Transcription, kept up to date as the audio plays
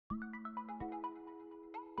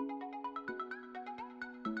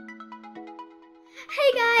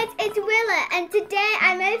Hey guys, it's Willa and today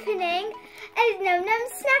I'm opening a Num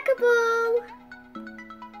Noms Snackable.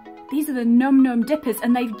 These are the Num Nom Dippers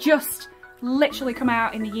and they've just literally come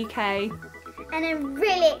out in the UK. And I'm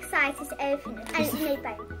really excited to open it. And it's made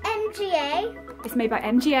by MGA. It's made by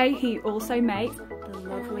MGA, who also make the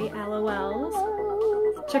lovely LOLs.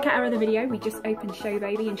 Check out our other video, we just opened Show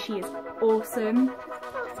Baby and she is awesome.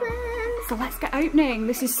 So let's get opening.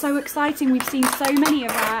 This is so exciting. We've seen so many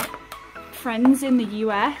of our friends in the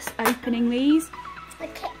US opening these.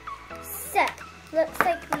 Okay, so looks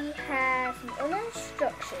like we have some other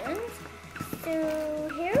instructions. So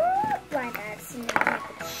here are blind bags and then we have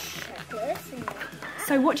a checklist and that.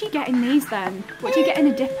 So what do you get in these then? What do you get in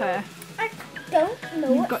a dipper? I don't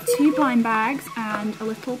know. You've got 2 blind bags and a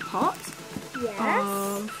little pot. Yes.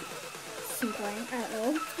 Of some blind, I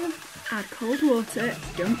don't know. Add cold water,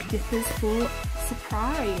 dunk dippers for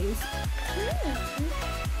surprise.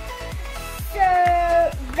 So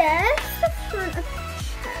there's the front of the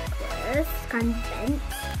checklist, kind of bent.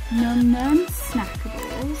 Num Nom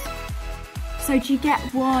Snackables. So do you get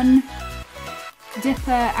one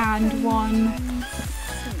dipper and one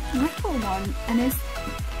little one? And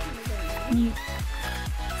you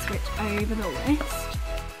switch over the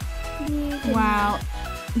list. Wow,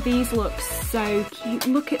 these look so cute.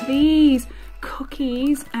 Look at these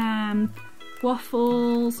cookies and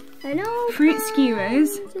waffles, I know, fruit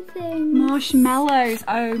skewers, marshmallows.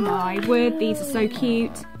 Oh my word, these are so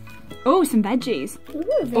cute. Oh, some veggies. Ooh,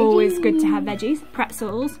 veggies. Always good to have veggies.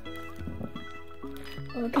 Pretzels.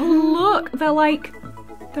 Oh look, they're like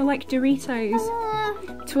Doritos.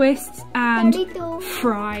 Twists and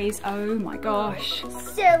fries. Oh my gosh.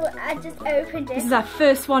 So I just opened it. This is our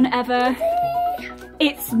first one ever.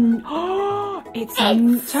 It's a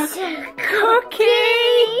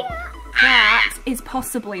cookie. That is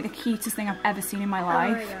possibly the cutest thing I've ever seen in my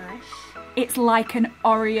life. Oh my gosh. It's like an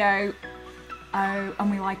Oreo. Oh,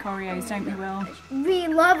 and we like Oreos, don't we, Will? We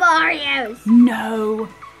love Oreos. No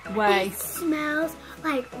way. It smells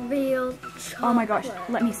like real chocolate. Oh my gosh,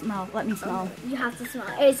 let me smell, let me smell. You have to smell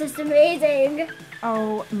it. It's just amazing.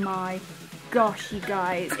 Oh my gosh, you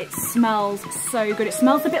guys, it smells so good. It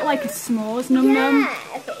smells a bit like a s'mores num num.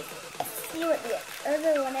 Okay, let's see what the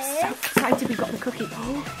other one is. So excited we got the cookie.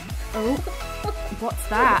 Oh, what's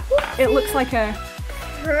that? It looks like a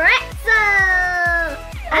pretzel.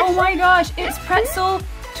 Oh my gosh, it's pretzel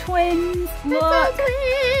twins. Look.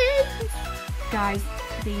 Twins. Guys,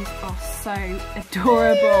 these are so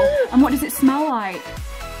adorable. And what does it smell like?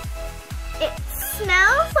 It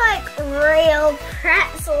smells like real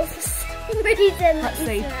pretzels for some reason. Let's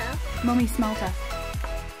see. Mummy, smell her.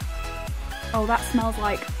 Oh, that smells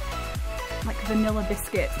like vanilla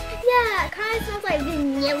biscuits. Yeah, it kind of smells like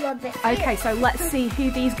vanilla biscuits. Okay, so let's see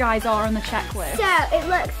who these guys are on the checklist. So it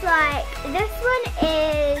looks like this one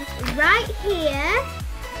is right here.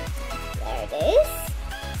 There it is.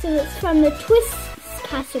 So it's from the twists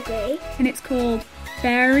category. And it's called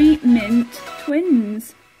Berry Mint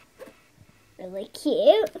Twins. Really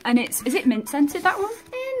cute. And is it mint scented, that one?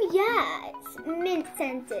 Yeah, it's mint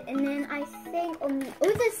scented. And then I think on the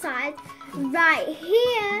other side, right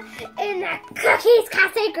here in the cookies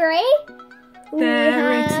category,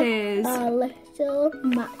 there it is. A little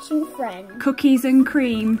matching friend. Cookies and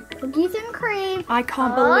cream. Cookies and cream. I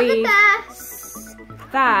can't all believe the best.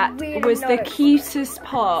 That was the cutest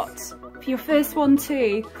pot. For your first one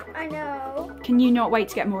too. I know. Can you not wait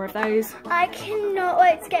to get more of those? I cannot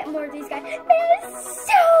wait to get more of these guys. They're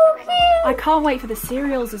so cute. I can't wait for the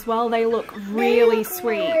cereals as well. They look really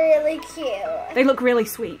sweet. Really cute. They look really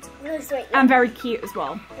sweet. Really sweet. Yeah. And very cute as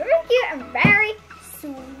well. Very cute and very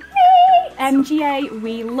sweet. MGA,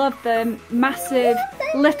 we love them. Massive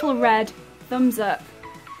little red thumbs up.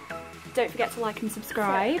 Don't forget to like and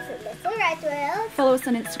subscribe. Little Red World. Follow us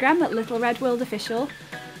on Instagram at Little Red World Official.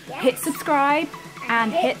 Yes. Hit subscribe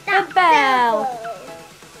and hit the bell.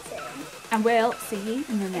 And we'll see you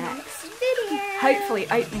in the next video. Hopefully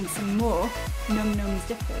opening some more Num Noms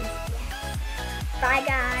Dippers. Yes. Bye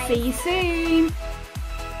guys. See you soon.